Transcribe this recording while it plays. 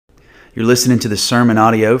You're listening to the sermon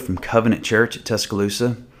audio from Covenant Church at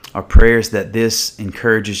Tuscaloosa. Our prayer is that this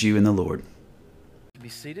encourages you in the Lord. Be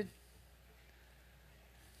seated.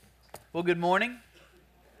 Well, good morning.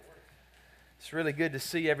 It's really good to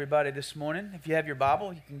see everybody this morning. If you have your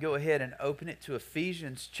Bible, you can go ahead and open it to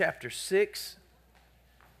Ephesians chapter 6,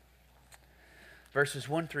 verses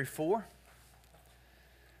 1 through 4.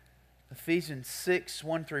 Ephesians 6,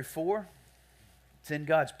 1 through 4. It's in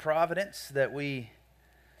God's providence that we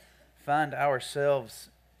find ourselves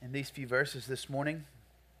in these few verses this morning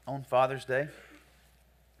on Father's Day.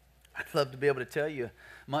 I'd love to be able to tell you,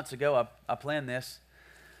 months ago I planned this.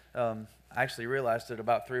 I actually realized it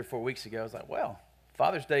about 3 or 4 weeks ago. I was like, well,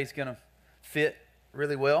 Father's Day is going to fit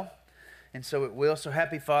really well. And so it will. So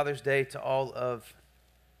happy Father's Day to all of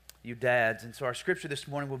you dads. And so our scripture this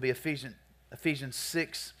morning will be Ephesians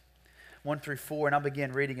 6, 1 through 4. And I'll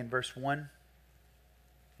begin reading in verse 1.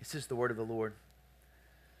 This is the word of the Lord.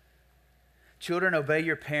 Children, obey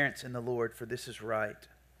your parents in the Lord, for this is right.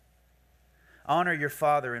 Honor your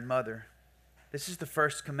father and mother. This is the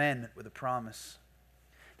first commandment with a promise,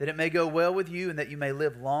 that it may go well with you and that you may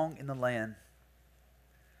live long in the land.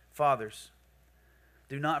 Fathers,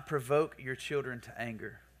 do not provoke your children to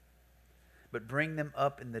anger, but bring them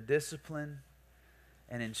up in the discipline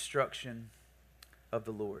and instruction of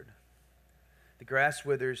the Lord. The grass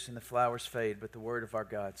withers and the flowers fade, but the word of our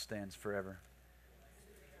God stands forever.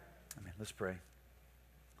 Amen. Let's pray.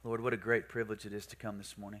 Lord, what a great privilege it is to come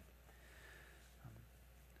this morning.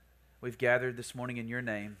 We've gathered this morning in your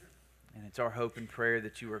name, and it's our hope and prayer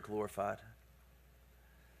that you are glorified.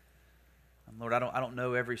 Lord, I don't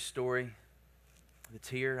know every story that's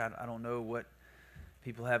here. I don't know what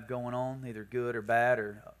people have going on, either good or bad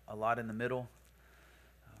or a lot in the middle.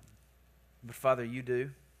 But Father, you do.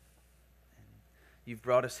 And you've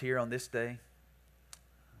brought us here on this day,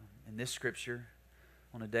 in this scripture,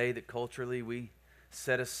 on a day that culturally we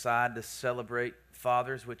set aside to celebrate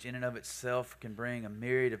fathers, which in and of itself can bring a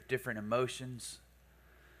myriad of different emotions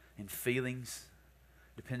and feelings,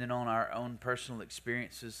 depending on our own personal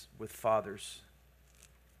experiences with fathers.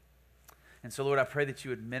 And so, Lord, I pray that you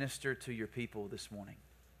would minister to your people this morning.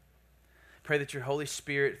 Pray that your Holy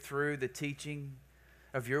Spirit, through the teaching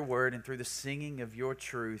of your word and through the singing of your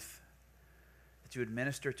truth, that you would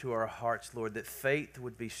minister to our hearts, Lord, that faith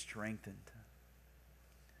would be strengthened.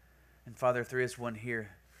 And Father, if there is one here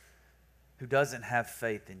who doesn't have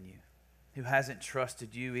faith in you, who hasn't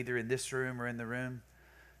trusted you either in this room or in the room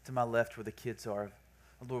to my left where the kids are,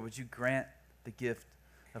 Lord, would you grant the gift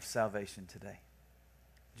of salvation today?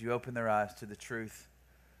 Would you open their eyes to the truth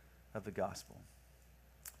of the gospel?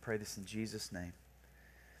 I pray this in Jesus' name.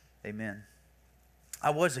 Amen. I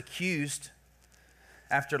was accused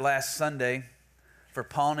after last Sunday for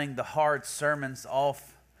pawning the hard sermons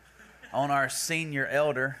off on our senior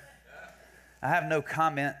elder. I have no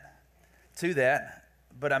comment to that,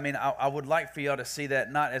 but I mean, I would like for y'all to see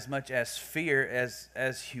that not as much as fear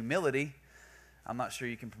as humility. I'm not sure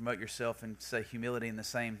you can promote yourself and say humility in the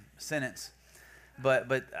same sentence, but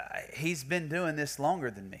he's been doing this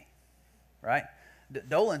longer than me, right?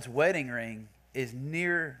 Dolan's wedding ring is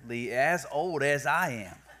nearly as old as I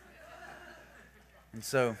am. And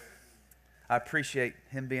so I appreciate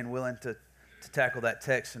him being willing to tackle that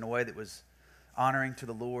text in a way that was honoring to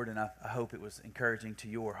the Lord, and I hope it was encouraging to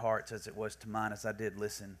your hearts as it was to mine as I did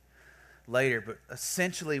listen later. But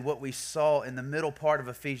essentially what we saw in the middle part of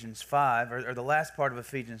Ephesians 5, or the last part of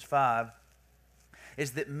Ephesians 5,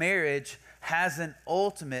 is that marriage has an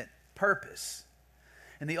ultimate purpose.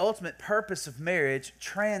 And the ultimate purpose of marriage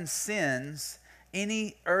transcends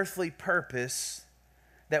any earthly purpose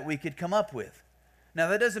that we could come up with. Now,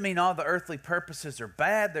 that doesn't mean all the earthly purposes are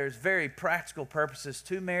bad. There's very practical purposes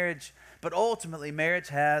to marriage, but ultimately marriage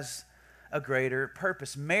has a greater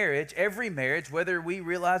purpose. Marriage, every marriage, whether we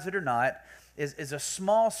realize it or not, is a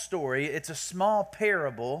small story. It's a small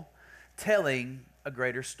parable telling a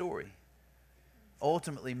greater story.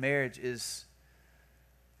 Ultimately, marriage is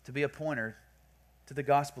to be a pointer to the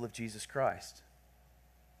gospel of Jesus Christ.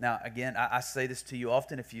 Now, again, I say this to you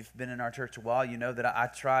often. If you've been in our church a while, you know that I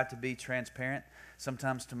try to be transparent,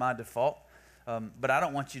 sometimes to my default. But I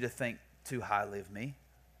don't want you to think too highly of me.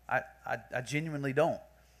 I genuinely don't.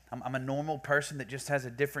 I'm a normal person that just has a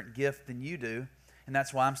different gift than you do, and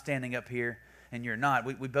that's why I'm standing up here and you're not.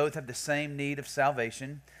 We both have the same need of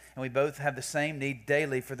salvation, and we both have the same need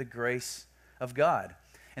daily for the grace of God.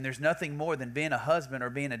 And there's nothing more than being a husband or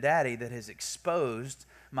being a daddy that has exposed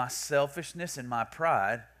my selfishness and my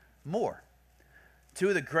pride more. Two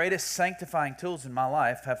of the greatest sanctifying tools in my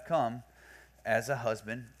life have come as a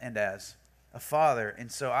husband and as a father. And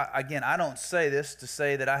so, I don't say this to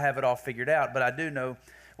say that I have it all figured out, but I do know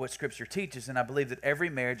what Scripture teaches, and I believe that every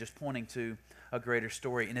marriage is pointing to a greater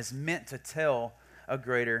story and is meant to tell a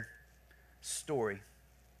greater story.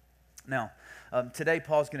 Now, today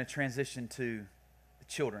Paul's going to transition to the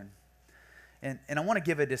children. And I want to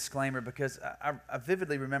give a disclaimer because I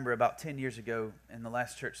vividly remember about 10 years ago in the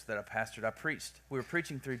last church that I pastored, we were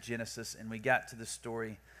preaching through Genesis, and we got to the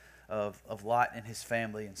story of Lot and his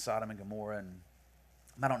family in Sodom and Gomorrah. And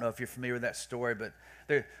I don't know if you're familiar with that story, but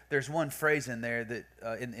there's one phrase in there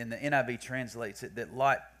that in the NIV translates it, that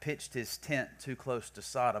Lot pitched his tent too close to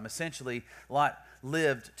Sodom. Essentially, Lot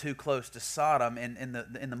lived too close to Sodom, and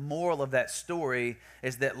the moral of that story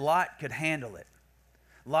is that Lot could handle it.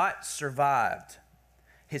 Lot survived.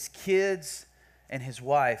 His kids and his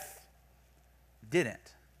wife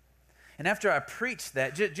didn't. And after I preached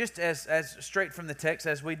that, just as straight from the text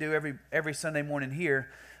as we do every Sunday morning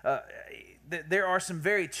here, there are some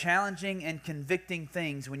very challenging and convicting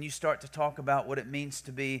things when you start to talk about what it means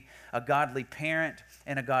to be a godly parent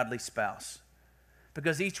and a godly spouse.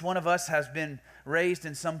 Because each one of us has been raised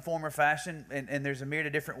in some form or fashion, and there's a myriad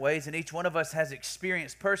of different ways, and each one of us has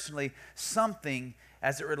experienced personally something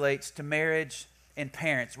as it relates to marriage and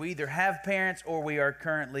parents. We either have parents or we are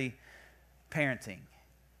currently parenting.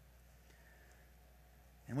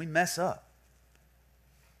 And we mess up.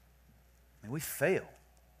 And we fail.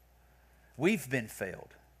 We've been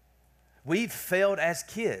failed. We've failed as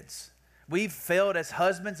kids. We've failed as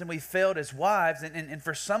husbands, and we've failed as wives. And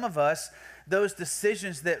for some of us, those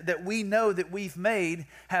decisions that we know that we've made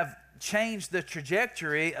have changed the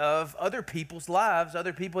trajectory of other people's lives,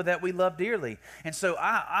 other people that we love dearly. And so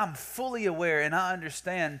I'm fully aware, and I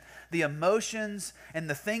understand the emotions and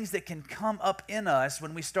the things that can come up in us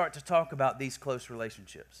when we start to talk about these close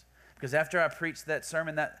relationships. Because after I preached that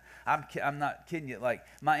sermon, that I'm not kidding you, like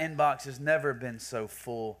my inbox has never been so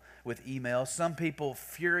full with emails. Some people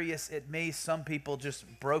furious at me, some people just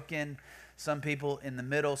broken, some people in the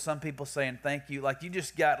middle, some people saying thank you. Like you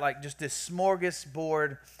just got like just this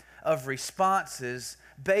smorgasbord of responses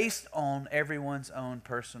based on everyone's own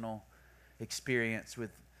personal experience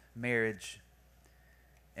with marriage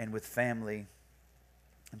and with family,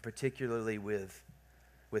 and particularly with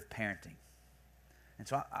parenting. And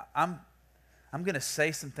so I'm going to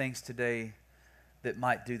say some things today that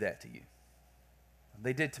might do that to you.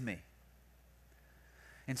 They did to me.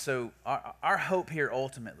 And so our hope here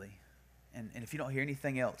ultimately, and if you don't hear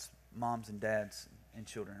anything else, moms and dads and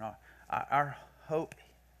children, our hope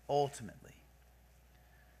ultimately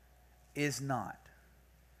is not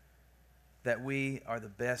that we are the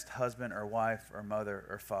best husband or wife or mother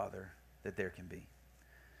or father that there can be.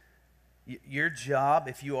 Your job,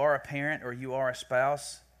 if you are a parent or you are a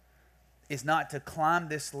spouse, is not to climb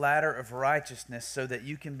this ladder of righteousness so that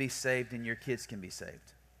you can be saved and your kids can be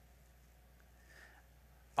saved.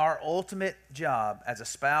 Our ultimate job as a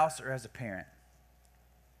spouse or as a parent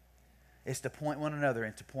is to point one another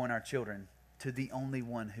and to point our children to the only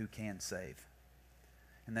one who can save,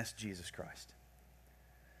 and that's Jesus Christ.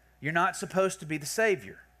 You're not supposed to be the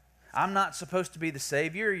Savior. I'm not supposed to be the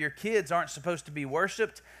Savior. Your kids aren't supposed to be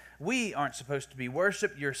worshiped. We aren't supposed to be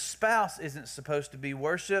worshiped. Your spouse isn't supposed to be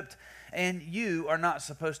worshiped. And you are not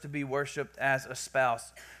supposed to be worshiped as a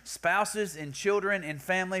spouse. Spouses and children and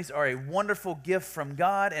families are a wonderful gift from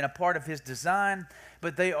God and a part of His design,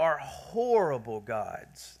 but they are horrible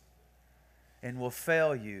gods and will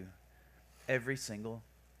fail you every single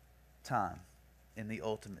time in the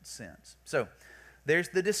ultimate sense. So, there's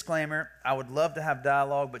the disclaimer. I would love to have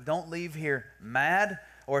dialogue, but don't leave here mad.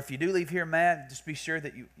 Or if you do leave here mad, just be sure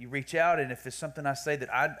that you reach out. And if it's something I say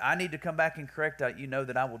that I need to come back and correct, you know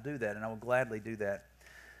that I will do that, and I will gladly do that.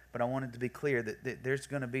 But I wanted to be clear that there's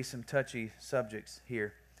going to be some touchy subjects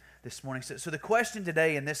here this morning. So the question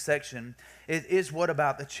today in this section is what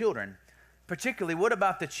about the children? Particularly, what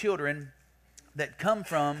about the children that come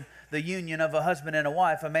from the union of a husband and a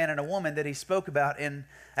wife, a man and a woman that he spoke about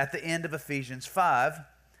at the end of Ephesians 5.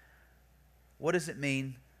 What does it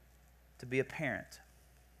mean to be a parent?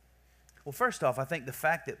 Well, first off, I think the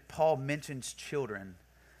fact that Paul mentions children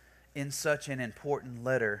in such an important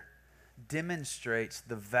letter demonstrates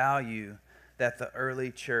the value that the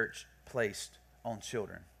early church placed on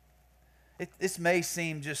children. This may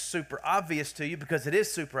seem just super obvious to you because it is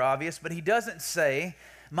super obvious, but he doesn't say,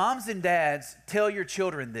 moms and dads, tell your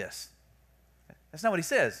children this. That's not what he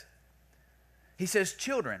says. He says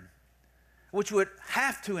children, which would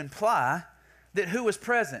have to imply that who was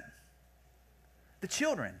present? The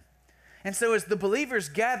children. And so as the believers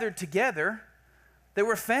gathered together, there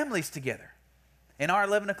were families together. In our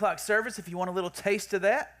 11 o'clock service, if you want a little taste of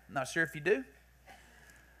that, I'm not sure if you do,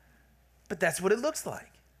 but that's what it looks like.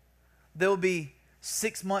 There will be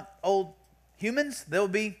 6-month-old humans. There'll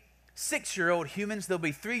be 6-year-old humans. There'll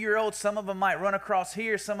be 3-year-olds. Some of them might run across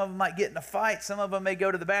here. Some of them might get in a fight. Some of them may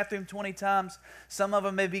go to the bathroom 20 times. Some of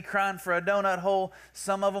them may be crying for a donut hole.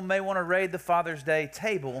 Some of them may want to raid the Father's Day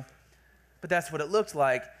table. But that's what it looks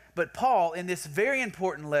like. But Paul, in this very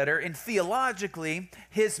important letter, and theologically,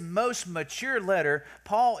 his most mature letter,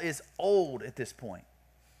 Paul is old at this point.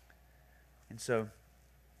 And so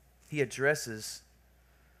he addresses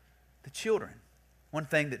the children. One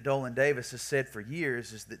thing that Dolan Davis has said for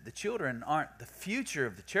years is that the children aren't the future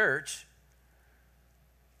of the church.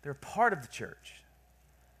 They're part of the church.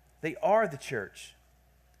 They are the church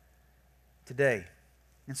today.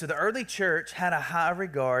 And so the early church had a high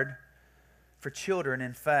regard for children.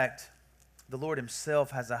 In fact, the Lord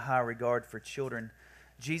himself has a high regard for children.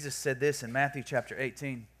 Jesus said this in Matthew chapter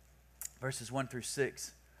 18, verses 1 through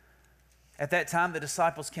 6. At that time, the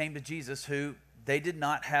disciples came to Jesus, who they did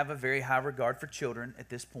not have a very high regard for children at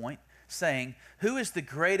this point, saying, "Who is the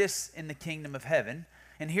greatest in the kingdom of heaven?"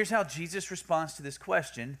 And here's how Jesus responds to this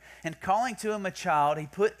question. And calling to him a child, he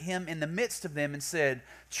put him in the midst of them and said,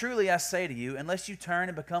 "Truly I say to you, unless you turn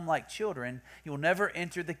and become like children, you will never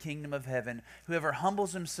enter the kingdom of heaven. Whoever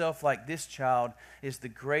humbles himself like this child is the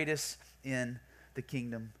greatest in the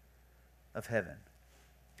kingdom of heaven."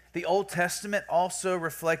 The Old Testament also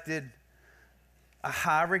reflected a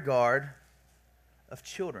high regard of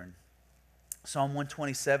children. Psalm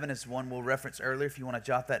 127 is one we'll reference earlier if you want to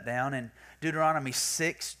jot that down. And Deuteronomy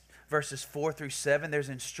 6, verses 4 through 7, there's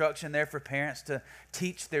instruction there for parents to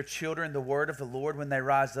teach their children the word of the Lord when they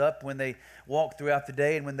rise up, when they walk throughout the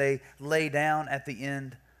day, and when they lay down at the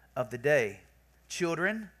end of the day.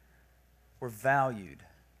 Children were valued.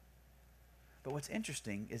 But what's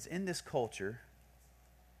interesting is in this culture,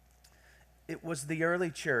 it was the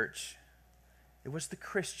early church, it was the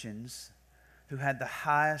Christians who had the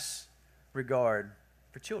highest regard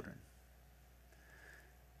for children.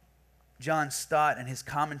 John Stott, in his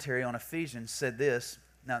commentary on Ephesians, said this.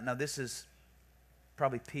 Now this is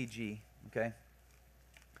probably PG, okay?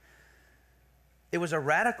 It was a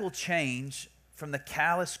radical change from the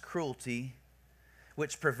callous cruelty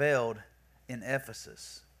which prevailed in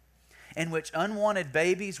Ephesus, in which unwanted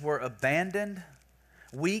babies were abandoned,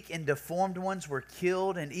 weak and deformed ones were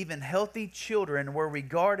killed, and even healthy children were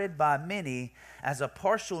regarded by many as a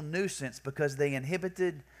partial nuisance because they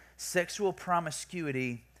inhibited sexual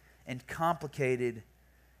promiscuity and complicated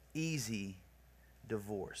easy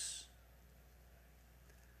divorce.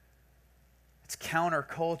 It's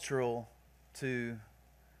countercultural to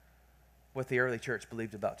what the early church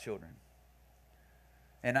believed about children.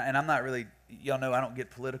 And I'm not really, y'all know I don't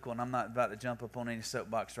get political, and I'm not about to jump up on any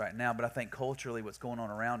soapbox right now, but I think culturally what's going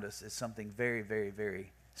on around us is something very, very,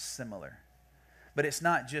 very similar. But it's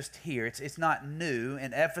not just here. It's not new.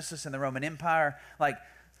 In Ephesus and the Roman Empire, like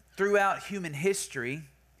throughout human history,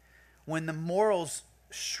 when the morals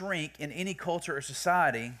shrink in any culture or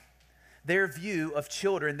society, their view of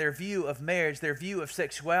children, their view of marriage, their view of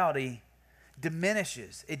sexuality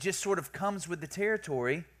diminishes. It just sort of comes with the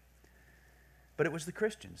territory. But it was the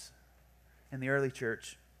Christians in the early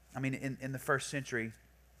church, in the first century,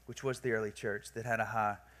 which was the early church, that had a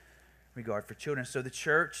high regard for children. So the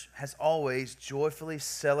church has always joyfully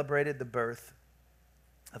celebrated the birth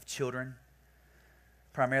of children,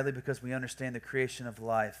 primarily because we understand the creation of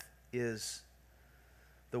life is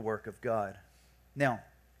the work of God. Now,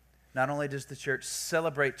 not only does the church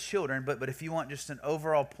celebrate children, but if you want just an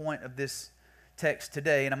overall point of this text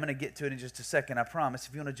today, and I'm going to get to it in just a second, I promise,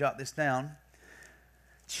 if you want to jot this down,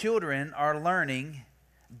 children are learning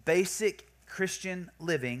basic Christian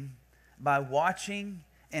living by watching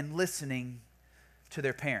and listening to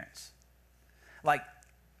their parents. Like,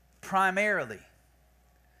 primarily,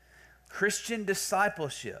 Christian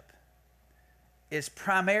discipleship is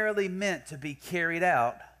primarily meant to be carried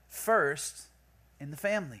out first in the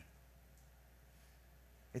family.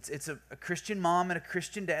 It's a Christian mom and a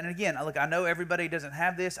Christian dad. And again, look, I know everybody doesn't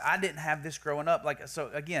have this. I didn't have this growing up. So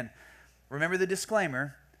again, remember the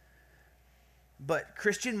disclaimer. But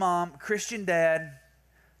Christian mom, Christian dad,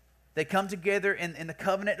 they come together in the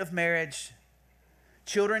covenant of marriage.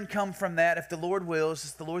 Children come from that, if the Lord wills.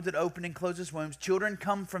 It's the Lord that opens and closes wombs. Children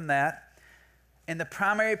come from that. And the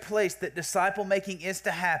primary place that disciple making is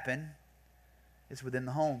to happen is within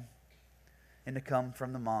the home, and to come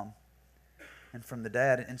from the mom and from the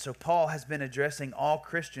dad. And so Paul has been addressing all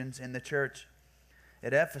Christians in the church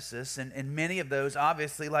at Ephesus, and many of those,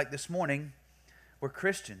 obviously, like this morning, were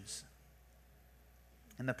Christians.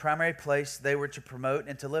 And the primary place they were to promote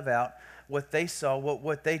and to live out what they saw,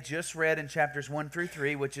 what they just read in chapters 1 through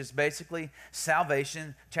 3, which is basically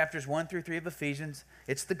salvation, chapters 1 through 3 of Ephesians.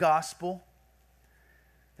 It's the gospel.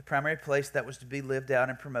 The primary place that was to be lived out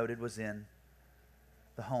and promoted was in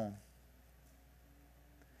the home.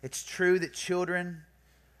 It's true that children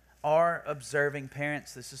are observing,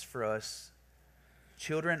 parents, this is for us.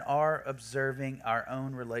 Children are observing our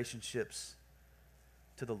own relationships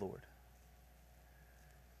to the Lord.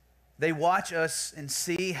 They watch us and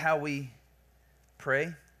see how we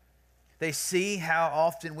pray. They see how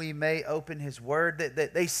often we may open His Word.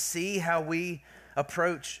 They see how we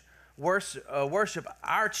approach worship.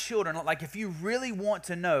 Our children, like if you really want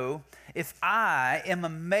to know if I am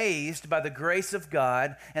amazed by the grace of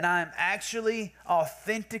God and I am actually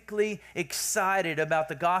authentically excited about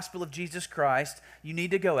the gospel of Jesus Christ, you need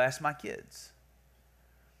to go ask my kids.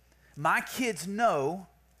 My kids know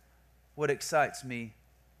what excites me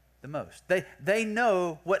the most. They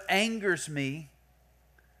know what angers me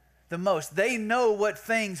the most. They know what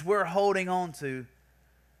things we're holding on to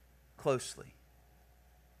closely.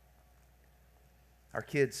 Our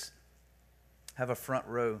kids have a front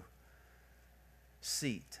row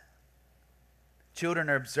seat. Children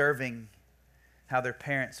are observing how their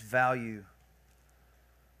parents value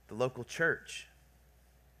the local church.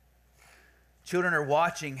 Children are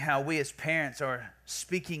watching how we as parents are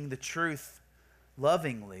speaking the truth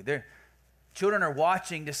lovingly. Children are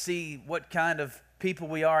watching to see what kind of people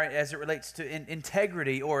we are as it relates to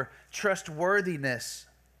integrity or trustworthiness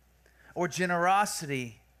or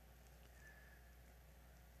generosity.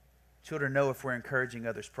 Children know if we're encouraging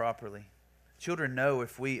others properly. Children know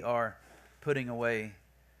if we are putting away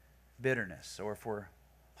bitterness or if we're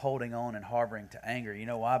holding on and harboring to anger. You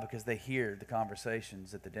know why? Because they hear the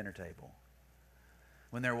conversations at the dinner table.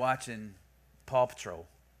 When they're watching Paw Patrol,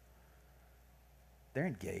 they're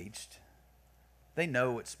engaged. They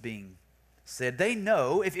know what's being said. They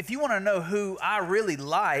know, if you want to know who I really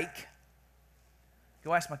like,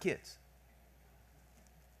 go ask my kids.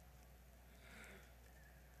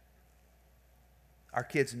 Our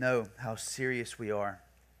kids know how serious we are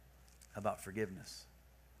about forgiveness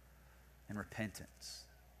and repentance.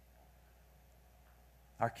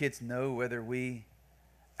 Our kids know whether we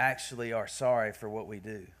actually are sorry for what we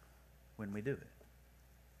do when we do it.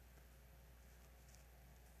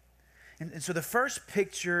 And so the first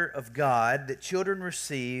picture of God that children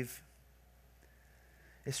receive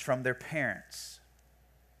is from their parents.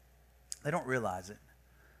 They don't realize it,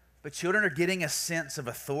 but children are getting a sense of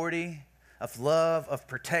authority, of love, of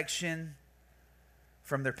protection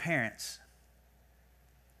from their parents.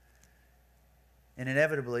 And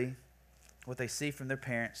inevitably, what they see from their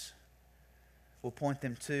parents will point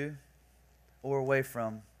them to or away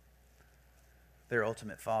from their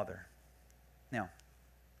ultimate father. Now,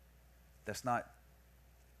 that's not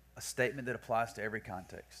a statement that applies to every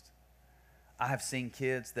context. I have seen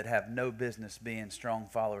kids that have no business being strong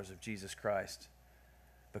followers of Jesus Christ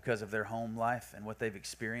because of their home life and what they've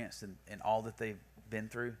experienced and all that they've been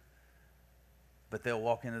through. But they'll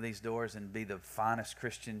walk into these doors and be the finest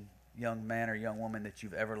Christian young man or young woman that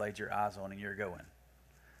you've ever laid your eyes on, and you're going,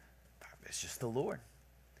 it's just the Lord.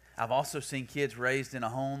 I've also seen kids raised in a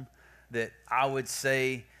home that I would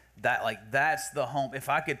say that that's the home. If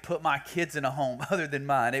I could put my kids in a home other than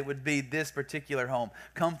mine, it would be this particular home.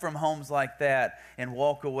 Come from homes like that and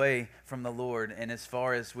walk away from the Lord, and as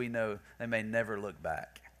far as we know, they may never look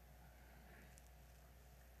back.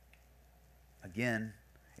 Again,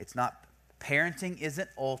 it's not, parenting isn't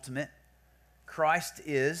ultimate. Christ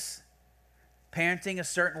is. Parenting a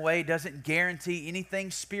certain way doesn't guarantee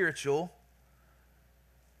anything spiritual,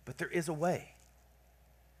 but there is a way.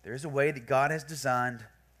 There is a way that God has designed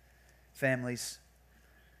families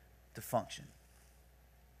to function.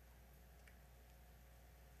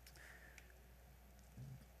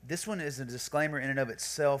 This one is a disclaimer in and of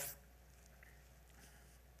itself.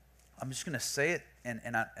 I'm just going to say it,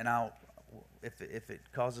 and I'll if it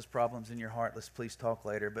causes problems in your heart, let's please talk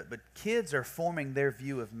later. But kids are forming their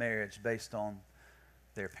view of marriage based on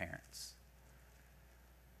their parents.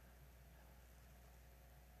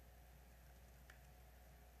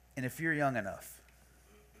 And if you're young enough,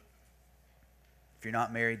 if you're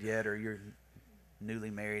not married yet or you're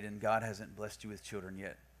newly married and God hasn't blessed you with children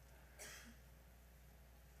yet,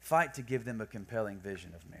 fight to give them a compelling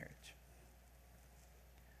vision of marriage.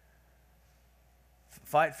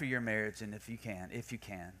 Fight for your marriage, and if you can,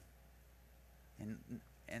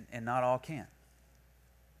 and not all can.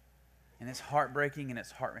 And it's heartbreaking and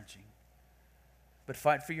it's heart-wrenching. But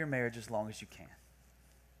fight for your marriage as long as you can.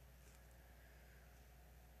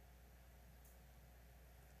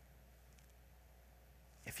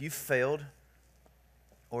 If you've failed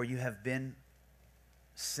or you have been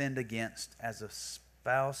sinned against as a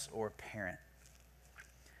spouse or a parent,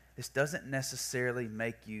 this doesn't necessarily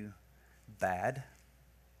make you bad.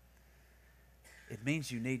 It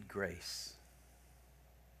means you need grace.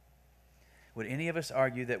 Would any of us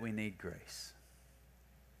argue that we need grace?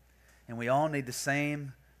 And we all need the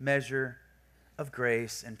same measure of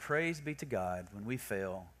grace, and praise be to God when we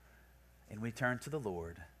fail and we turn to the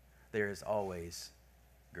Lord, there is always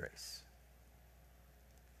grace.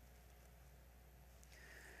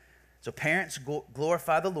 So parents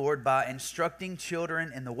glorify the Lord by instructing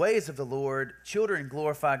children in the ways of the Lord. Children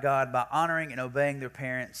glorify God by honoring and obeying their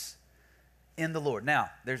parents in the Lord. Now,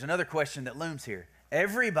 there's another question that looms here.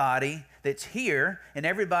 Everybody that's here and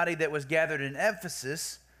everybody that was gathered in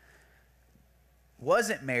Ephesus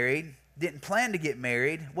wasn't married, didn't plan to get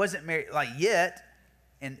married, wasn't married like yet,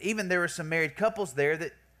 and even there were some married couples there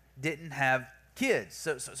that didn't have kids.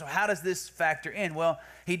 So how does this factor in? Well,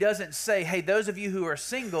 he doesn't say, hey, those of you who are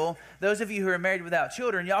single, those of you who are married without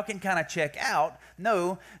children, y'all can kind of check out.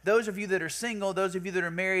 No, those of you that are single, those of you that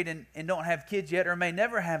are married and don't have kids yet or may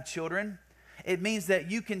never have children, it means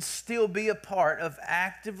that you can still be a part of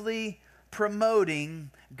actively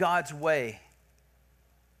promoting God's way.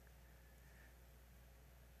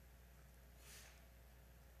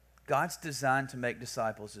 God's design to make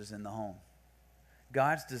disciples is in the home.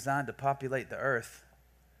 God's design to populate the earth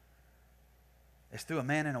is through a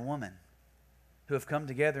man and a woman who have come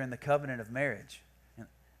together in the covenant of marriage.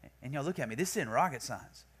 And y'all look at me, this isn't rocket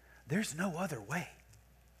science. There's no other way.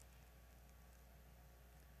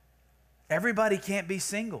 Everybody can't be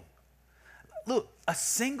single. Look, a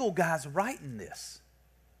single guy's writing this.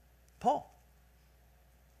 Paul.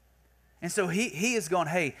 And so he is going,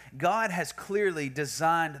 hey, God has clearly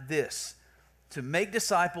designed this to make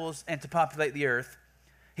disciples and to populate the earth.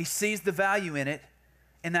 He sees the value in it,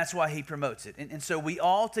 and that's why he promotes it. And so we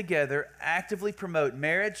all together actively promote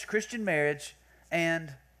marriage, Christian marriage,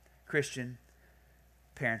 and Christian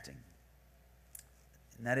parenting.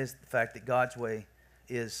 And that is the fact that God's way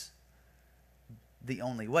is the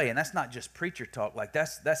only way. And that's not just preacher talk. Like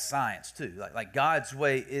that's science too. Like God's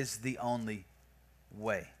way is the only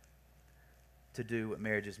way to do what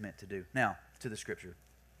marriage is meant to do. Now, to the scripture.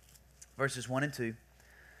 Verses 1 and 2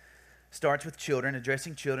 starts with children,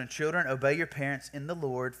 addressing children. Children, obey your parents in the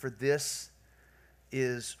Lord, for this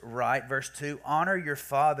is right. Verse 2, honor your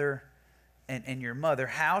father and your mother.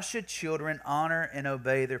 How should children honor and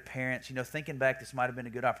obey their parents? You know, thinking back, this might have been a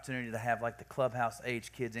good opportunity to have like the clubhouse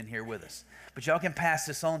age kids in here with us. But y'all can pass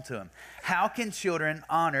this on to them. How can children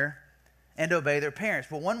honor and obey their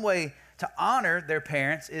parents? Well, one way to honor their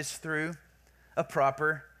parents is through a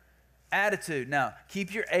proper attitude. Now,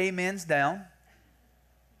 keep your amens down.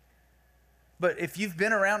 But if you've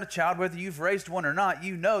been around a child, whether you've raised one or not,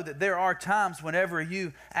 you know that there are times whenever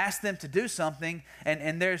you ask them to do something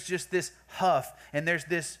and there's just this huff and there's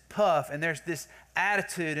this puff and there's this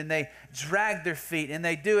attitude and they drag their feet and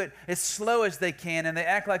they do it as slow as they can and they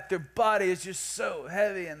act like their body is just so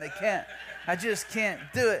heavy and they can't. I just can't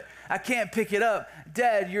do it. I can't pick it up.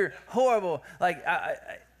 Dad, you're horrible. Like,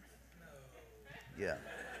 yeah.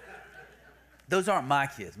 Those aren't my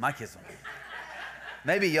kids. My kids don't.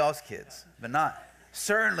 Maybe y'all's kids, but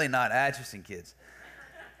certainly not Atchison kids.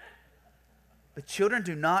 But children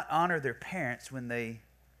do not honor their parents when they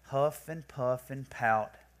huff and puff and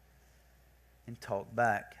pout and talk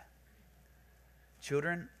back.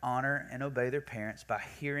 Children honor and obey their parents by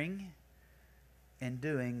hearing and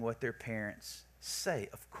doing what their parents say.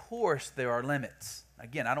 Of course, there are limits.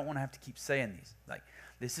 Again, I don't want to have to keep saying these. Like,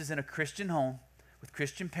 this is in a Christian home with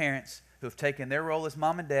Christian parents who have taken their role as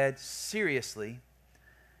mom and dad seriously,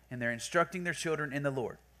 and they're instructing their children in the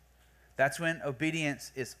Lord. That's when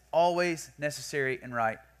obedience is always necessary and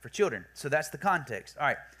right for children. So that's the context. All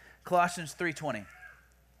right, Colossians 3:20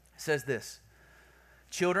 says this,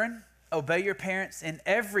 children, obey your parents in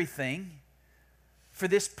everything, for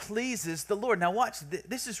this pleases the Lord. Now watch,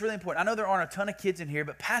 this is really important. I know there aren't a ton of kids in here,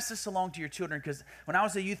 but pass this along to your children, because when I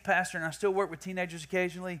was a youth pastor, and I still work with teenagers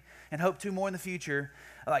occasionally, and hope to more in the future,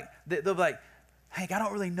 like they'll be like, Hank, I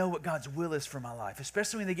don't really know what God's will is for my life,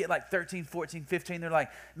 especially when they get like 13, 14, 15. They're like,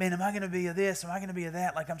 man, am I going to be a this? Am I going to be a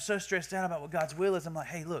that? Like, I'm so stressed out about what God's will is. I'm like,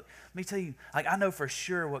 hey, look, let me tell you, like, I know for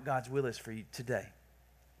sure what God's will is for you today.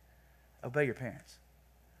 Obey your parents.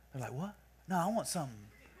 They're like, what? No, I want something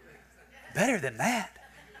better than that.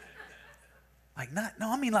 Like,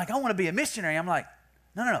 I mean, like, I want to be a missionary. I'm like,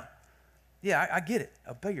 no. Yeah, I get it.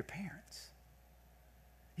 Obey your parents.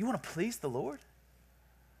 You want to please the Lord?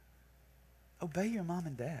 Obey your mom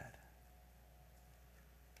and dad.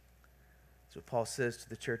 That's what Paul says to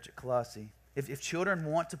the church at Colossae. If children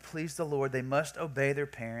want to please the Lord, they must obey their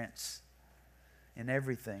parents in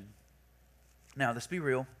everything. Now, let's be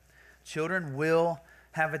real. Children will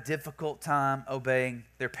have a difficult time obeying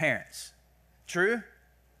their parents. True?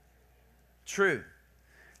 True.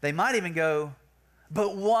 They might even go,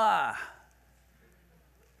 but why?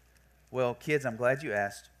 Well, kids, I'm glad you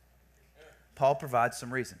asked. Paul provides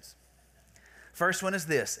some reasons. First one is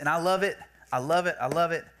this, and I love it, I love it, I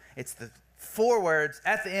love it. It's the 4 words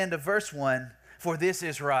at the end of verse 1, for this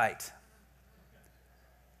is right.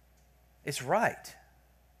 It's right.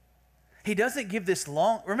 He doesn't give this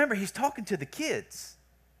long, remember, he's talking to the kids.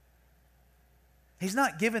 He's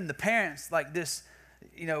not giving the parents like this,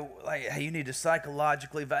 like, hey, you need to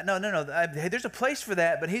psychologically, no. Hey, there's a place for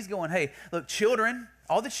that, but he's going, hey, look, children,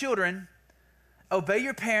 all the children, obey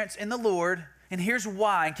your parents in the Lord, and here's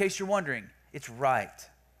why, in case you're wondering. It's right.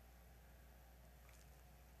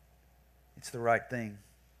 It's the right thing.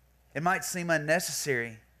 It might seem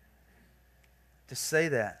unnecessary to say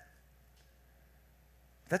that.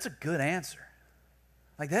 That's a good answer.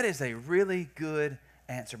 Like, that is a really good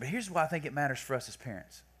answer. But here's why I think it matters for us as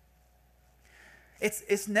parents.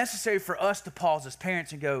 It's necessary for us to pause as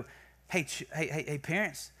parents and go, hey,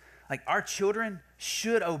 parents, like, our children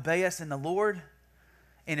should obey us in the Lord.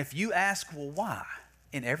 And if you ask, well, why?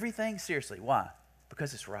 In everything, seriously, why?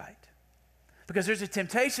 Because it's right. Because there's a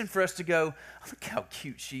temptation for us to go, oh, look how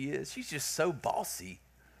cute she is. She's just so bossy.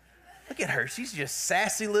 Look at her. She's just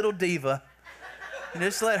sassy little diva. And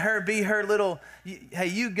just let her be her little, hey,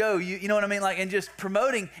 you go, you know what I mean? Like, and just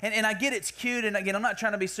promoting, and I get it's cute, and again, I'm not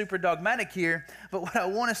trying to be super dogmatic here, but what I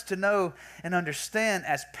want us to know and understand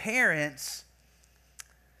as parents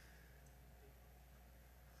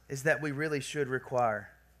is that we really should require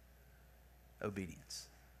obedience.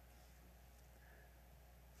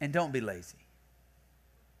 And don't be lazy.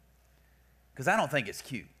 Because I don't think it's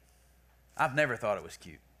cute. I've never thought it was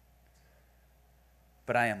cute.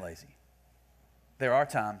 But I am lazy. There are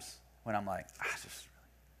times when I'm like, I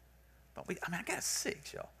got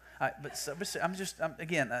 6, y'all. That's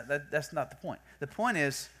not the point. The point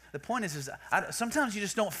is sometimes you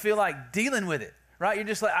just don't feel like dealing with it, right? You're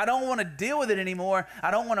just like, I don't want to deal with it anymore.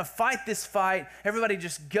 I don't want to fight this fight. Everybody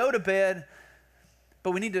just go to bed.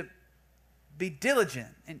 But we need to be diligent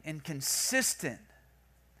and consistent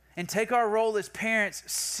and take our role as parents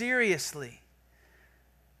seriously.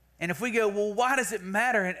 And if we go, well, why does it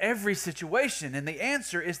matter in every situation? And the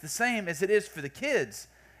answer is the same as it is for the kids.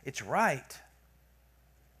 It's right.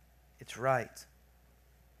 It's right.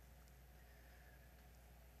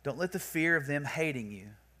 Don't let the fear of them hating you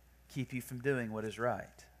keep you from doing what is right.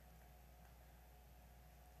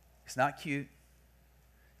 It's not cute.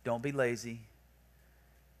 Don't be lazy.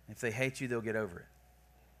 If they hate you, they'll get over it.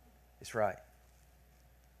 It's right.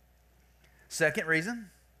 Second reason,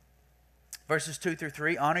 verses 2 through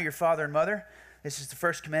 3, honor your father and mother. This is the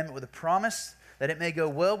first commandment with a promise that it may go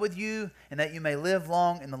well with you and that you may live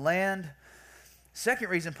long in the land. Second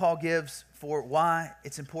reason Paul gives for why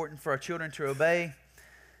it's important for our children to obey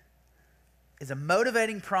is a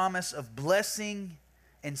motivating promise of blessing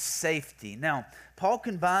and safety. Now, Paul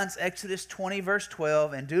combines Exodus 20, verse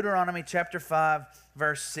 12, and Deuteronomy chapter 5,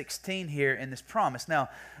 verse 16 here in this promise. Now,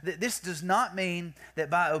 this does not mean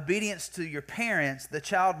that by obedience to your parents, the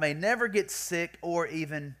child may never get sick or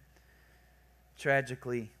even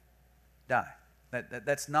tragically die.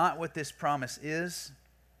 That's not what this promise is.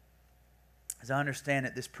 As I understand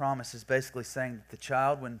it, this promise is basically saying that the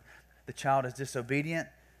child, when the child is disobedient,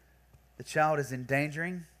 the child is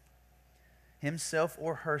endangering himself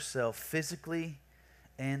or herself physically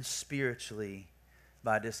and spiritually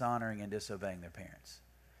by dishonoring and disobeying their parents.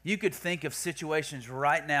 You could think of situations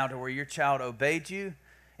right now to where your child obeyed you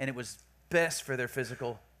and it was best for their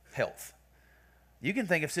physical health. You can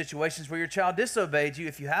think of situations where your child disobeyed you,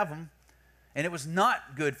 if you have them, and it was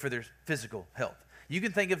not good for their physical health. You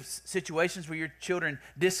can think of situations where your children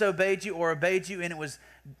disobeyed you or obeyed you and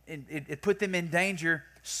it put them in danger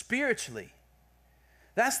spiritually.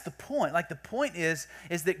 That's the point. Like, the point is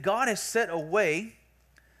that God has set a way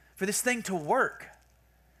for this thing to work.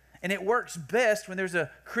 And it works best when there's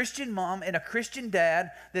a Christian mom and a Christian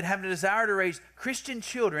dad that have a desire to raise Christian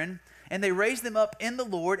children, and they raise them up in the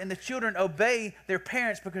Lord, and the children obey their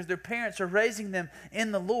parents because their parents are raising them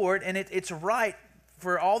in the Lord, and it's right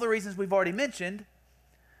for all the reasons we've already mentioned.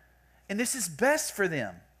 And this is best for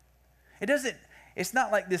them. It's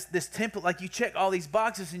not like this template, like you check all these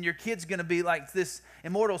boxes and your kid's going to be like this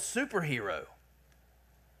immortal superhero.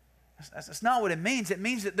 That's not what it means. It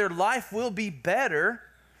means that their life will be better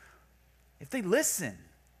if they listen.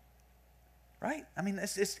 Right? I mean,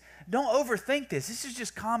 don't overthink this. This is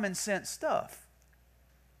just common sense stuff.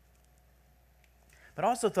 But I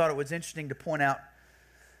also thought it was interesting to point out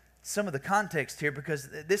some of the context here because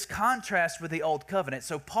this contrasts with the Old Covenant.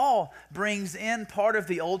 So Paul brings in part of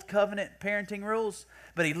the Old Covenant parenting rules,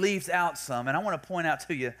 but he leaves out some. And I want to point out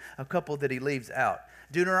to you a couple that he leaves out.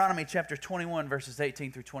 Deuteronomy chapter 21, verses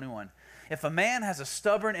 18 through 21. If a man has a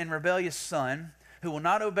stubborn and rebellious son who will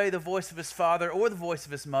not obey the voice of his father or the voice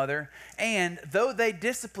of his mother, and though they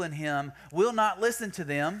discipline him, will not listen to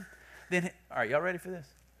them, then, all right, y'all ready for this?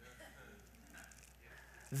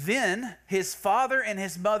 Then his father and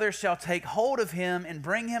his mother shall take hold of him and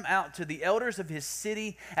bring him out to the elders of his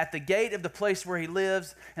city at the gate of the place where he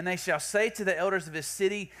lives, and they shall say to the elders of his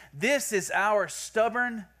city, this son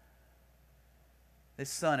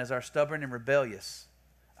is our stubborn and rebellious.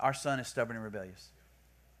 Our son is stubborn and rebellious.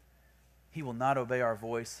 He will not obey our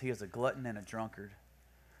voice. He is a glutton and a drunkard.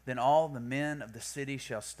 Then all the men of the city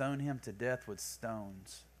shall stone him to death with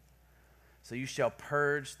stones. So you shall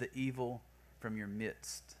purge the evil from your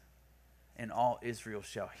midst, and all Israel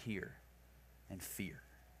shall hear and fear.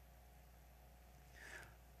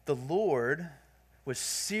 The Lord was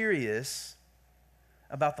serious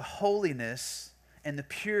about the holiness and the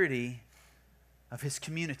purity of his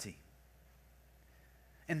community.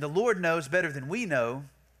 And the Lord knows better than we know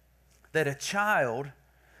that a child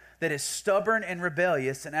that is stubborn and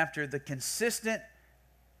rebellious, and after the consistent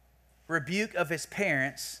rebuke of his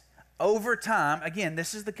parents, over time, again,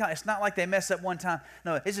 this is it's not like they mess up one time.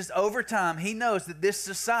 No, it's just over time, he knows that this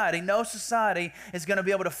society, no society is going to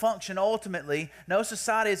be able to function ultimately. No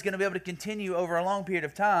society is going to be able to continue over a long period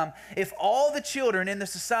of time if all the children in the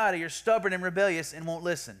society are stubborn and rebellious and won't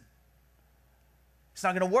listen. It's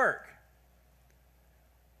not going to work.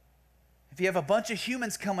 If you have a bunch of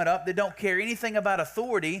humans coming up that don't care anything about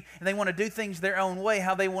authority and they want to do things their own way,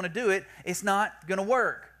 how they want to do it, it's not going to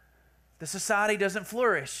work. The society doesn't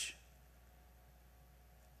flourish.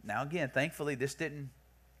 Now again, thankfully, this didn't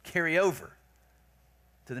carry over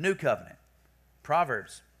to the new covenant.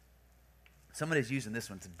 Proverbs. Somebody's using this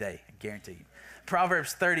one today, I guarantee you.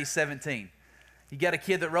 Proverbs 30:17. You got a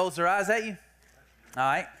kid that rolls their eyes at you? All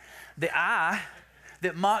right. The eye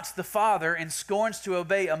that mocks the father and scorns to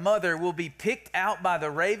obey a mother will be picked out by the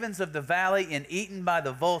ravens of the valley and eaten by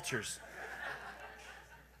the vultures.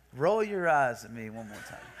 Roll your eyes at me one more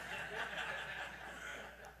time.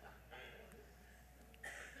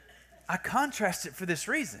 I contrast it for this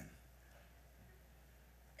reason.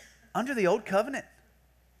 Under the old covenant,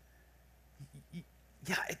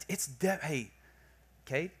 hey,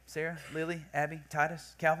 Kate, Sarah, Lily, Abby,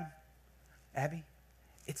 Titus, Calvin, Abby,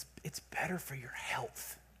 it's better for your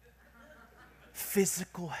health,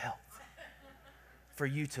 physical health, for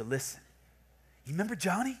you to listen. You remember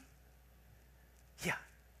Johnny? Yeah,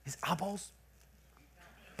 his eyeballs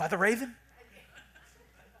by the raven?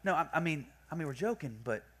 No, I mean we're joking,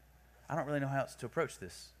 but I don't really know how else to approach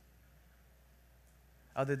this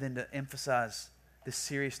other than to emphasize the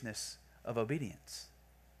seriousness of obedience.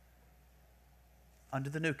 Under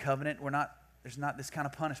the new covenant, there's not this kind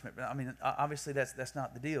of punishment. I mean, obviously that's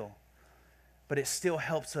not the deal. But it still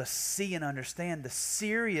helps us see and understand the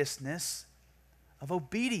seriousness of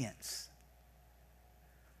obedience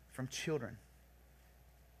from children.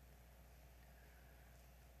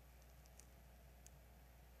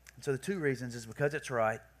 And so the two reasons is because it's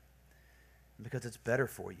right and because it's better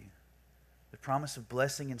for you. The promise of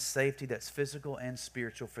blessing and safety that's physical and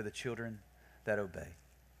spiritual for the children that obey.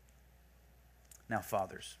 Now,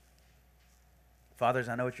 fathers. Fathers,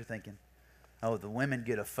 I know what you're thinking. Oh, the women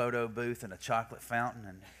get a photo booth and a chocolate fountain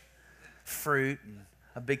and fruit and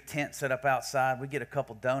a big tent set up outside. We get a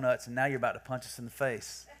couple donuts, and now you're about to punch us in the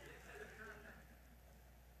face.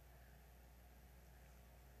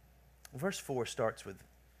 Well, verse 4 starts with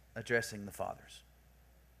addressing the fathers.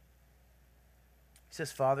 He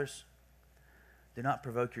says, fathers, do not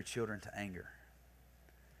provoke your children to anger,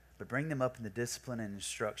 but bring them up in the discipline and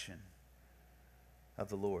instruction of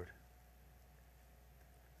the Lord.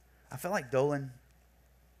 I felt like Dolan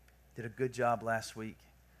did a good job last week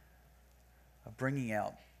of bringing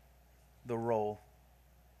out the role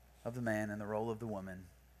of the man and the role of the woman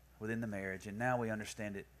within the marriage, and now we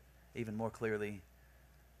understand it even more clearly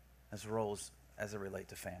as roles as they relate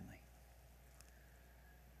to family.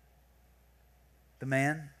 The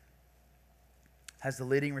man has the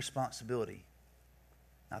leading responsibility,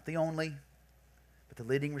 not the only, but the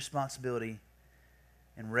leading responsibility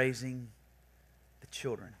in raising the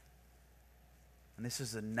children. And this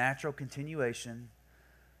is a natural continuation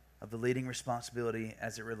of the leading responsibility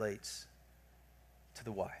as it relates to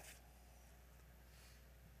the wife.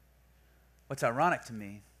 What's ironic to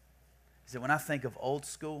me is that when I think of old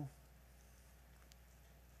school,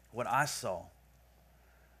 what I saw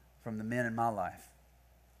from the men in my life,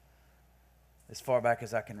 as far back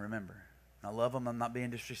as I can remember. I love them. I'm not being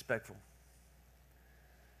disrespectful.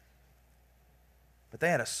 But they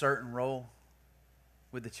had a certain role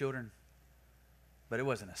with the children, but it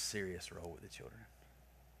wasn't a serious role with the children.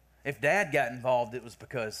 If Dad got involved, it was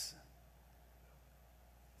because,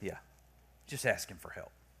 just asking for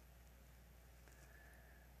help.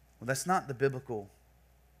 Well, that's not the biblical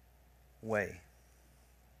way.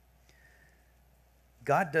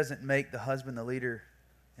 God doesn't make the husband the leader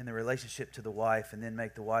in the relationship to the wife and then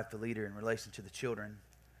make the wife the leader in relation to the children.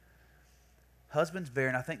 Husbands bear,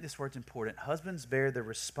 and I think this word's important, husbands bear the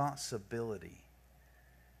responsibility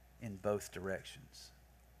in both directions.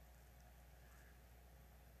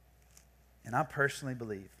 And I personally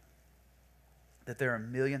believe that there are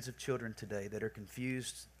millions of children today that are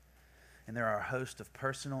confused, and there are a host of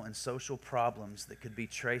personal and social problems that could be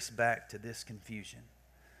traced back to this confusion.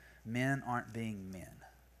 Men aren't being men.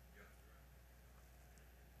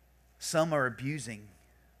 Some are abusing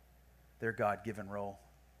their God-given role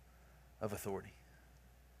of authority.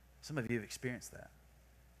 Some of you have experienced that.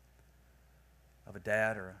 Of a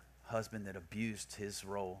dad or a husband that abused his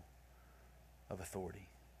role of authority.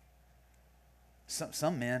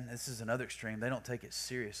 Some men, this is another extreme, they don't take it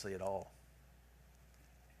seriously at all.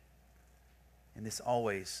 And this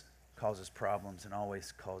always causes problems and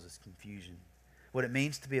always causes confusion. What it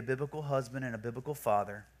means to be a biblical husband and a biblical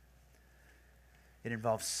father, it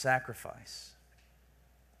involves sacrifice,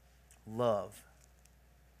 love,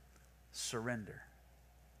 surrender,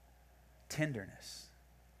 tenderness,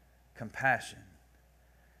 compassion,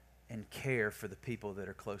 and care for the people that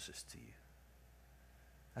are closest to you.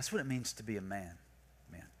 That's what it means to be a man.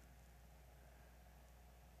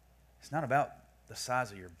 It's not about the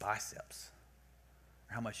size of your biceps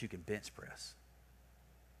or how much you can bench press.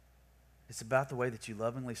 It's about the way that you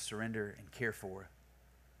lovingly surrender and care for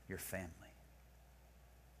your family.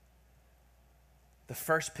 The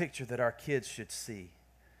first picture that our kids should see,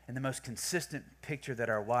 and the most consistent picture that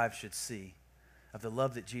our wives should see of the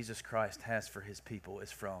love that Jesus Christ has for his people,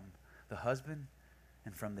 is from the husband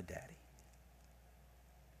and from the daddy.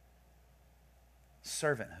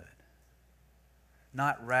 Servanthood.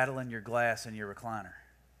 Not rattling your glass in your recliner.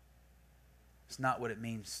 It's not what it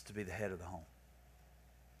means to be the head of the home.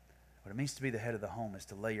 What it means to be the head of the home is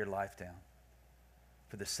to lay your life down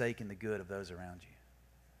for the sake and the good of those around you.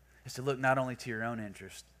 It's to look not only to your own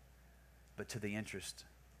interest, but to the interest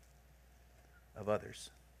of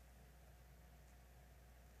others.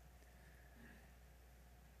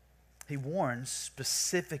 He warns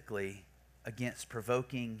specifically against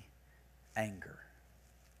provoking anger.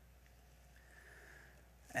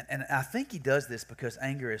 And I think he does this because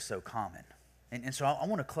anger is so common. And so I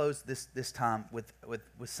want to close this time with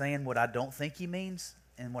saying what I don't think he means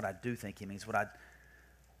and what I do think he means. What I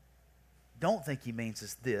don't think he means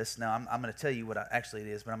is this. Now, I'm going to tell you what actually it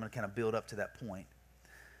is, but I'm going to kind of build up to that point.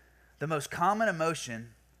 The most common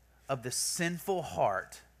emotion of the sinful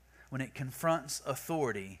heart when it confronts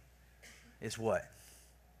authority is what?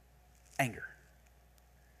 Anger.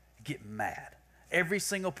 You get mad. Every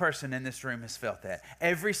single person in this room has felt that.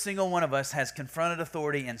 Every single one of us has confronted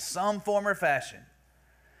authority in some form or fashion.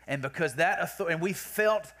 And because that authority, and we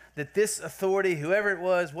felt that this authority, whoever it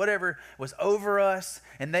was, whatever, was over us,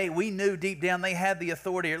 and we knew deep down they had the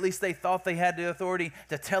authority, or at least they thought they had the authority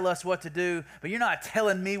to tell us what to do. But you're not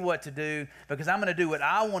telling me what to do because I'm going to do what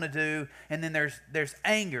I want to do. And then there's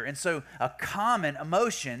anger. And so a common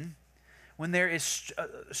emotion when there is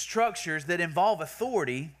structures that involve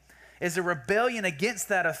authority is a rebellion against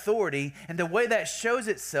that authority, and the way that shows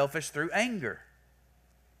itself is through anger.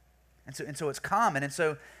 And so it's common. And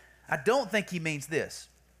so I don't think he means this.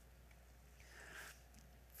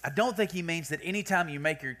 I don't think he means that anytime you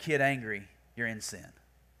make your kid angry, you're in sin.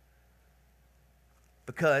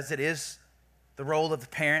 Because it is the role of the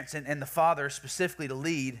parents and the father specifically to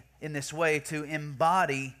lead in this way, to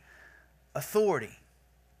embody authority.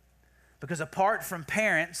 Because apart from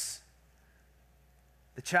parents,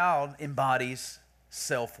 the child embodies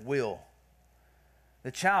self-will.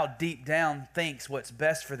 The child deep down thinks what's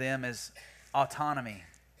best for them is autonomy,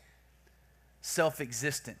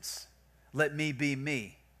 self-existence. Let me be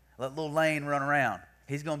me. Let little Lane run around.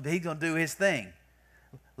 He's gonna do his thing.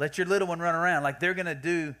 Let your little one run around like they're going to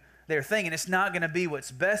do their thing, and it's not going to be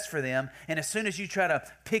what's best for them. And as soon as you try to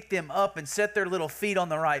pick them up and set their little feet on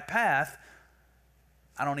the right path,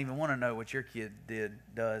 I don't even want to know what your kid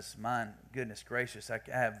does. Mine, goodness gracious, I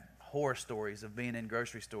have horror stories of being in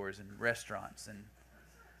grocery stores and restaurants. And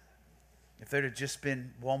if there'd have just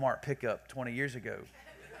been Walmart pickup 20 years ago,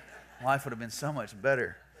 life would have been so much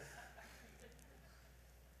better.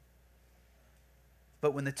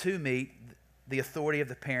 But when the two meet, the authority of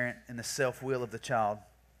the parent and the self-will of the child,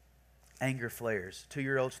 anger flares.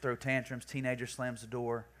 2-year-olds throw tantrums, teenager slams the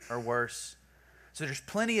door, or worse. So there's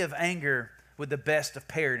plenty of anger with the best of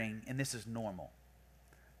parenting, and this is normal.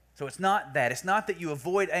 So it's not that. It's not that you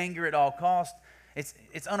avoid anger at all costs.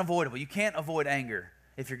 It's unavoidable. You can't avoid anger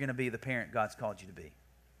if you're going to be the parent God's called you to be.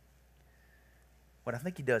 What I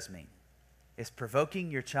think he does mean is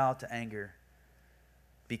provoking your child to anger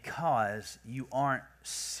because you aren't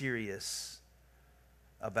serious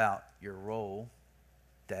about your role,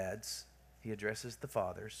 dads. He addresses the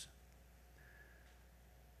fathers.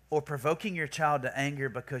 Or provoking your child to anger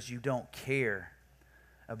because you don't care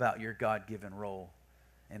about your God-given role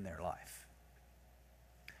in their life.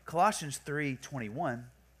 Colossians 3:21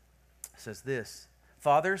 says this,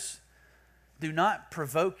 "Fathers, do not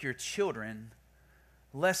provoke your children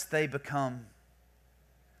lest they become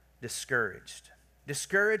discouraged."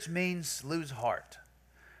 Discouraged means lose heart.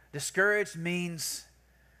 Discouraged means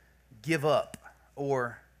give up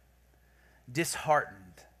or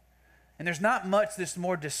disheartened. And there's not much that's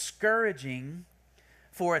more discouraging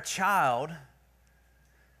for a child,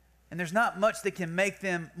 and there's not much that can make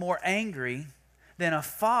them more angry than a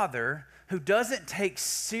father who doesn't take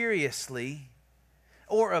seriously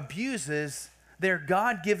or abuses their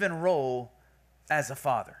God-given role as a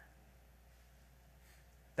father.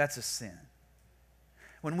 That's a sin.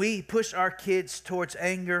 When we push our kids towards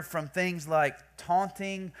anger from things like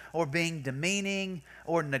taunting or being demeaning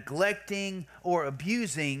or neglecting or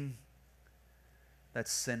abusing,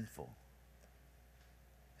 that's sinful.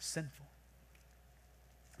 Sinful.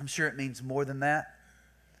 I'm sure it means more than that.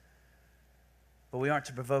 But we aren't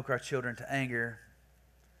to provoke our children to anger.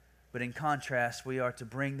 But in contrast, we are to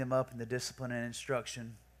bring them up in the discipline and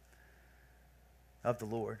instruction of the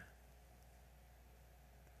Lord.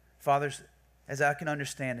 Fathers, as I can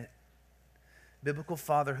understand it, biblical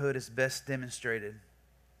fatherhood is best demonstrated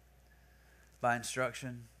by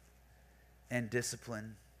instruction and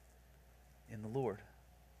discipline in the Lord,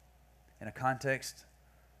 in a context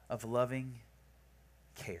of loving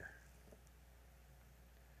care.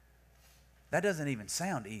 That doesn't even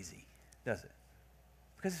sound easy, does it?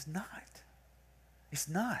 Because it's not. It's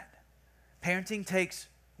not. Parenting takes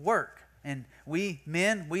work. And we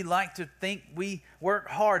men, we like to think we work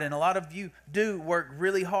hard. And a lot of you do work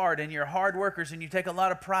really hard. And you're hard workers. And you take a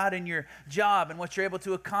lot of pride in your job and what you're able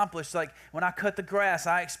to accomplish. Like when I cut the grass,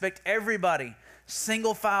 I expect everybody,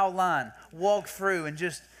 single file line, walk through and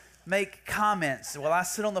just make comments while I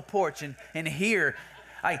sit on the porch and hear.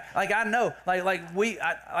 I know,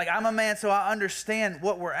 I'm a man, so I understand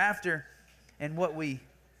what we're after and what we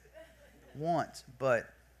want, but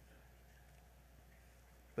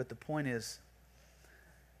the point is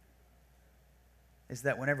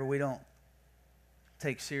that whenever we don't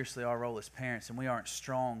take seriously our role as parents and we aren't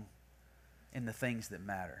strong in the things that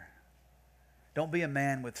matter, don't be a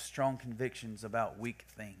man with strong convictions about weak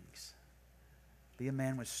things. Be a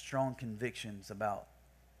man with strong convictions about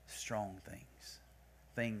strong things,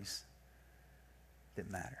 things that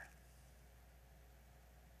matter.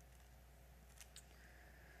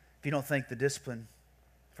 If you don't think the discipline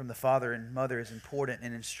from the father and mother is important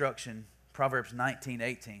in instruction, Proverbs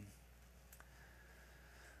 19:18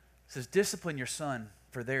 says, "Discipline your son,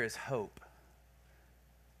 for there is hope."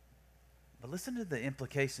 But listen to the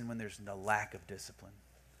implication when there's a lack of discipline.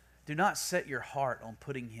 "Do not set your heart on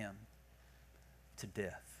putting him to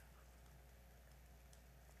death."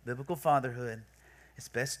 Biblical fatherhood is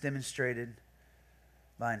best demonstrated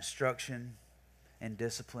by instruction and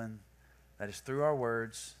discipline that is through our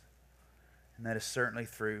words, and that is certainly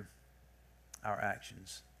through our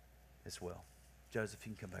actions as well. Joseph,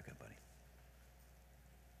 you can come back up, buddy.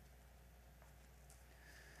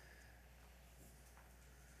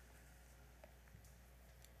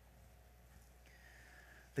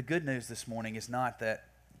 The good news this morning is not that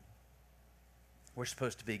we're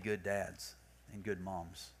supposed to be good dads and good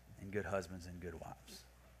moms and good husbands and good wives.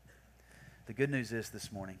 The good news is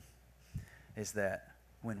this morning is that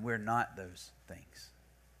when we're not those things,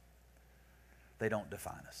 they don't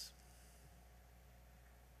define us.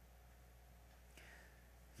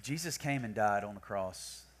 Jesus came and died on the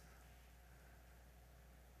cross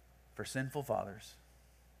for sinful fathers,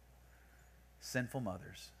 sinful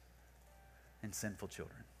mothers, and sinful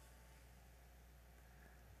children.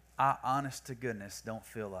 I, honest to goodness, don't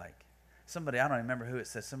feel like somebody, I don't even remember who it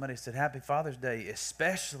said, somebody said, "Happy Father's Day,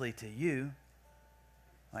 especially to you."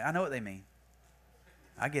 Like, I know what they mean.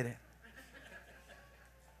 I get it.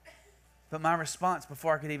 But my response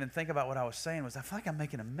before I could even think about what I was saying was, I feel like I'm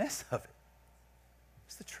making a mess of it.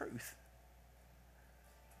 It's the truth.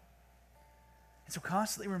 And so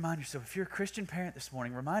constantly remind yourself, if you're a Christian parent this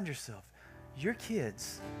morning, remind yourself, your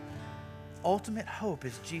kids' ultimate hope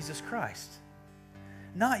is Jesus Christ,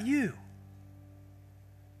 not you.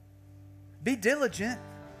 Be diligent,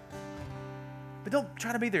 but don't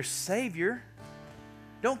try to be their savior.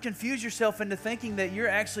 Don't confuse yourself into thinking that you're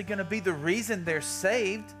actually going to be the reason they're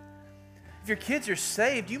saved. If your kids are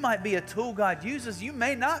saved, you might be a tool God uses. You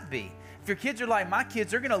may not be. If your kids are like my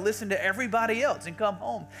kids, they're going to listen to everybody else and come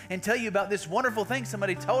home and tell you about this wonderful thing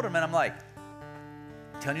somebody told them. And I'm like,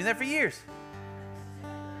 telling you that for years.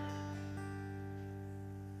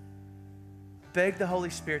 Beg the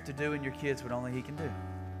Holy Spirit to do in your kids what only He can do.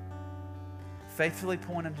 Faithfully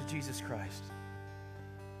point them to Jesus Christ.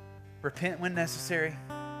 Repent when necessary.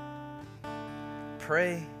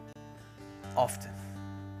 Pray often.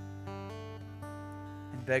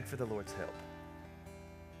 And beg for the Lord's help.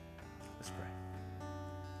 Let's pray.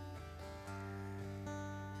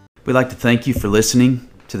 We'd like to thank you for listening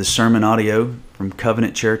to the sermon audio from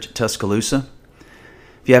Covenant Church at Tuscaloosa.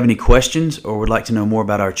 If you have any questions or would like to know more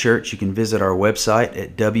about our church, you can visit our website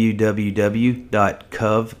at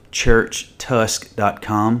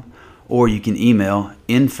www.covchurchtusk.com, or you can email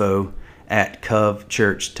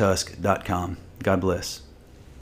info@covchurchtusk.com. God bless.